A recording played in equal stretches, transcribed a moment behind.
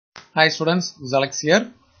Hi students, this is Alex here.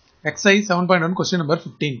 Exercise 7.1 question number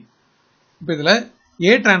 15. இப்போ இதுல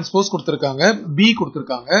A transpose கொடுத்திருக்காங்க, B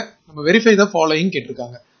கொடுத்திருக்காங்க. நம்ம verify the following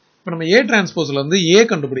கேட்டிருக்காங்க. இப்போ நம்ம A transpose ல இருந்து A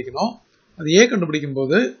கண்டுபிடிக்கணும். அது A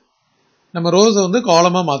கண்டுபிடிக்கும்போது நம்ம rows வந்து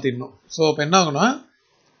காலமா மாத்திடணும். சோ இப்போ என்ன ஆகும்னா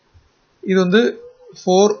இது வந்து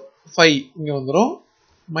 4 5 இங்க வந்துரும்.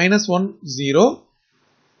 -1 0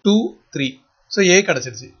 2 3. சோ A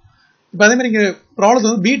கிடைச்சிருச்சு. இப்போ அதே மாதிரி இங்க ப்ராப்ளத்துல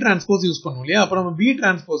வந்து B டிரான்ஸ்போஸ் யூஸ் பண்ணுவோம் இல்லையா, அப்ப நம்ம B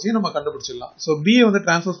டிரான்ஸ்போஸையும் நம்ம கண்டுபிடிச்சிடலாம். சோ B வந்து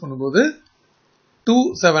டிரான்ஸ்போஸ் பண்ணும்போது 2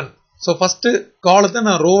 7. சோ ஃபர்ஸ்ட் காலத்தை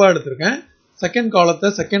நான் ரோவா எடுத்திருக்கேன், செகண்ட் காலத்தை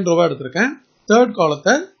செகண்ட் ரோவா எடுத்திருக்கேன், தேர்ட்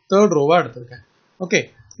காலத்தை தேர்ட் ரோவா எடுத்திருக்கேன். ஓகே,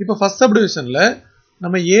 இப்போ ஃபர்ஸ்ட் சப்டிவிஷன்ல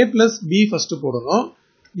நம்ம A plus B ஃபர்ஸ்ட் போடணும்.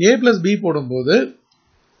 A plus B போடும்போது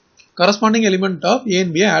corresponding element of A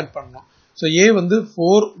and B add பண்ணணும். சோ A வந்து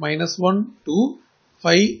 4 -1 2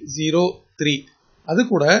 5 0 3. அது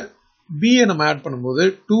கூட B நம்ம ஆட் பண்ணும்போது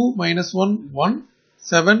 2 -1 1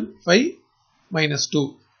 7 5 -2.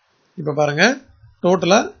 இப்போ பாருங்க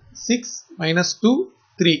டோட்டலா 6 -2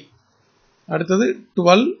 3. அடுத்தது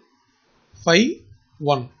 12 5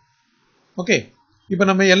 1. ஓகே, இப்போ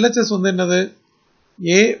நம்ம LHS வந்து என்னது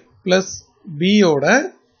A plus B ஓட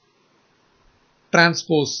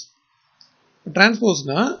டிரான்ஸ்போஸ்.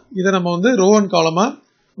 டிரான்ஸ்போஸ்னா இதை நம்ம வந்து ரோ அண்ட்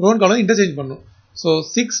காலம் இன்டர்சேஞ்ச் பண்ணணும். ஸோ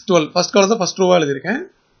 6 12 ஃபர்ஸ்ட் காலத்தை ஃபர்ஸ்ட் ரோவா எழுதியிருக்கேன்,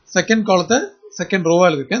 செகண்ட் காலத்தை செகண்ட் ரோவா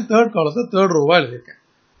எழுதியிருக்கேன், தேர்ட் காலத்தை தேர்ட் ரோவா எழுதியிருக்கேன்.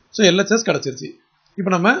 ஸோ LHS கிடைச்சிருச்சு.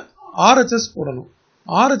 இப்போ நம்ம RHS போடணும்.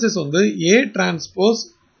 RHS வந்து A transpose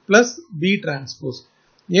plus B transpose.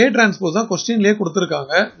 A transpose தான் கொஸ்டின்லேயே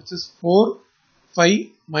கொடுத்துருக்காங்க, which is 4 5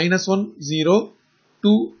 -1 0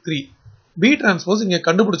 2 3. B டிரான்ஸ்போஸ் இங்கே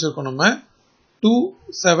கண்டுபிடிச்சிருக்கோம் நம்ம 2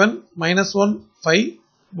 7 -1 5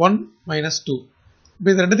 1 -2. இப்போ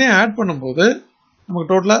இது ரெண்டுத்தையும் ஆட் பண்ணும்போது நமக்கு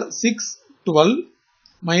டோட்டலா 6 12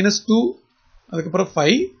 -2 அதுக்கப்புறம்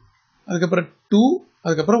 5 அதுக்கப்புறம் 2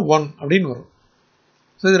 அதுக்கப்புறம் 1 அப்படின்னு வரும்.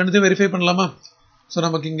 ஸோ இது ரெண்டுத்தையும் வெரிஃபை பண்ணலாமா? ஸோ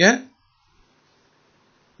நமக்கு இங்க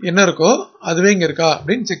என்ன இருக்கோ அதுவே இங்க இருக்கா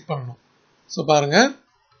அப்படின்னு செக் பண்ணணும். ஸோ பாருங்க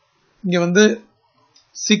இங்க வந்து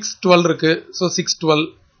 6 12 இருக்கு. ஸோ 6 12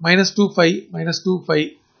 -2 5 -2 5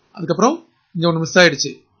 அதுக்கப்புறம் இங்க ஒன்று மிஸ்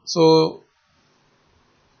ஆயிடுச்சு. ஸோ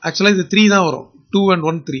ஆக்சுவலா இது 3 தான் வரும், 2 and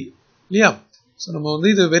 1 3 இல்லையா? ஸோ நம்ம வந்து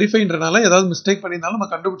இது வெரிஃபைன்றனால ஏதாவது மிஸ்டேக் பண்ணியிருந்தாலும் நம்ம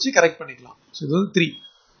கண்டுபிடிச்சி கரெக்ட் பண்ணிக்கலாம். ஸோ இது வந்து 3.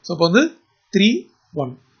 ஸோ இப்போ வந்து 3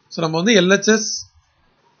 1. ஸோ நம்ம வந்து LHS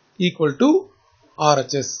ஈக்குவல் டு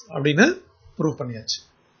RHS அப்படின்னு ப்ரூவ் பண்ணியாச்சு.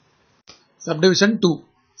 சப்டிவிஷன் 2.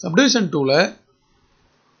 சப்டிவிஷன் 2ல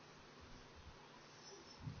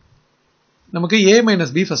நமக்கு A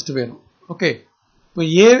மைனஸ் B ஃபர்ஸ்ட் வேணும். ஓகே, இப்போ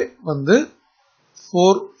A வந்து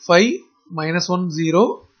 4 5 -1 0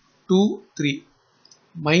 2 3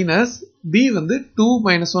 மைனஸ் B வந்து 2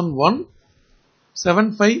 -1 1 7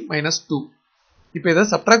 5 -2. இப்போ இதை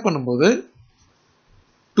சப்ட்ராக்ட் பண்ணும்போது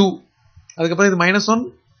 2 அதுக்கப்புறம் இது -1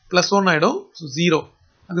 +1 ஆயிடும். ஸோ 0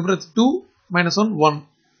 அதுக்கப்புறம் 2 -1 1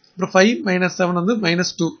 அப்புறம் 5 -7 வந்து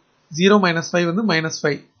 -2 0 -5 வந்து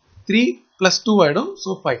 -5 3 + 2 ஆயிடும். ஸோ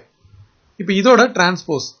 5. இப்போ இதோட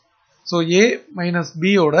transpose, so A minus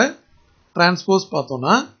B ஓட டிரான்ஸ்போஸ்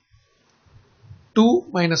பார்த்தோம்னா 2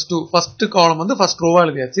 -2 ஃபர்ஸ்ட் காலம் வந்து ஃபர்ஸ்ட் ரோவா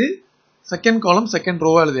எழுதியாச்சு, செகண்ட் காலம் செகண்ட்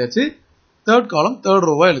ரோவா எழுதியாச்சு, தேர்ட் காலம் தேர்ட்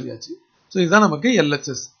ரோவா எழுதியாச்சு. ஸோ இதுதான் நமக்கு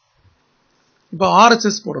LHS. இப்போ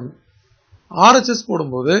RHS போடணும். RHS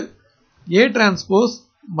போடும்போது A transpose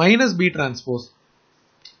minus B transpose.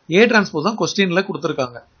 A transpose தான் கொஸ்டின்ல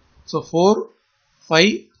கொடுத்துருக்காங்க. ஸோ 4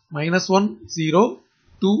 5 -1 0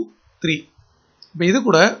 2 3. இப்போ இது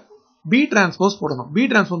கூட B டிரான்ஸ்போஸ் போடணும். B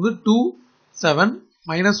டிரான்ஸ்போஸ் வந்து 2 7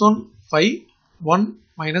 -1 5 1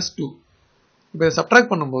 -2. இப்போ இதை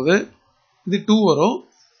சப்ட்ராக்ட் பண்ணும்போது இது 2 வரும்,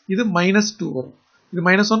 இது -2 வரும், இது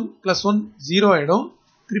 -1 +1 0 ஆயிடும்,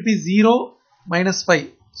 திருப்பி 0 -5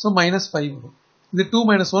 ஸோ -5 வரும், இது 2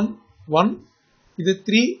 -1 1 இது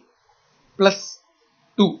 3 +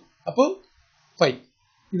 2 அப்போ 5.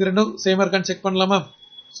 இது ரெண்டும் சேமா இருக்கான்னு செக் பண்ணலாமா?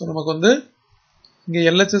 ஸோ நமக்கு வந்து இங்க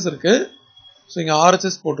LHS இருக்கு, ஸோ இங்க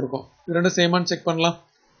RHS போட்டிருக்கோம், இது ரெண்டும் சேமான்னு செக் பண்ணலாம்.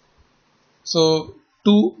 So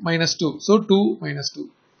 2 -2 so 2 -2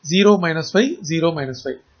 0 -5 0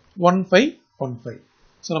 -5 1 5 1 5.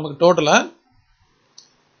 ஸோ நமக்கு டோட்டலா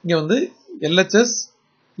இங்க வந்து LHS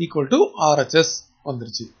ஈக்குவல் டு RHS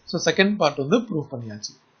வந்துருச்சு. ஸோ செகண்ட் பார்ட் வந்து ப்ரூவ்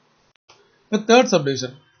பண்ணியாச்சு. இப்போ தேர்ட்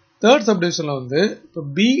சப்டிவிஷன்ல வந்து இப்போ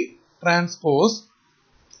B டிரான்ஸ்போஸ்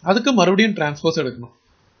அதுக்கு மறுபடியும் டிரான்ஸ்போஸ் எடுக்கணும்.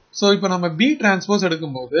 ஸோ இப்போ நம்ம B டிரான்ஸ்போஸ்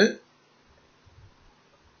எடுக்கும்போது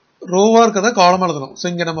ரோவா இருக்கதா காலமா எழுதணும். ஸோ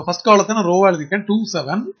இங்க நம்ம ஃபர்ஸ்ட் காலத்தை நான் ரோவா எழுதிருக்கேன் 2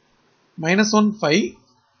 7 -1 5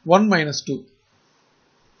 1 -2.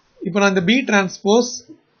 இப்போ நான் இந்த B டிரான்ஸ்போஸ்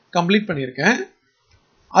கம்ப்ளீட் பண்ணியிருக்கேன்,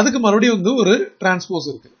 அதுக்கு மறுபடியும் வந்து ஒரு டிரான்ஸ்போஸ்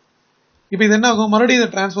இருக்கு. இப்போ இது என்ன ஆகும், மறுபடியும் இதை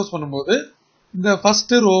டிரான்ஸ்போஸ் பண்ணும்போது இந்த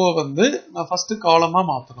ஃபர்ஸ்ட் ரோவை வந்து நான் ஃபர்ஸ்ட் காலமாக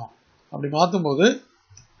மாற்றணும். அப்படி மாற்றும் போது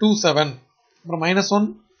 2 7 அப்புறம் -1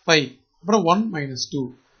 5 அப்புறம் 1 -2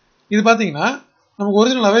 இது பார்த்தீங்கன்னா நமக்கு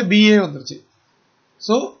ஒரிஜினலாகவே பிஏ வந்துருச்சு.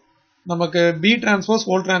 ஸோ நமக்கு பி டிரான்ஸ்போஸ்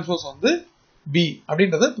ஹோல் டிரான்ஸ்போஸ் வந்து பி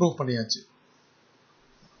அப்படின்றத ப்ரூவ் பண்ணியாச்சு.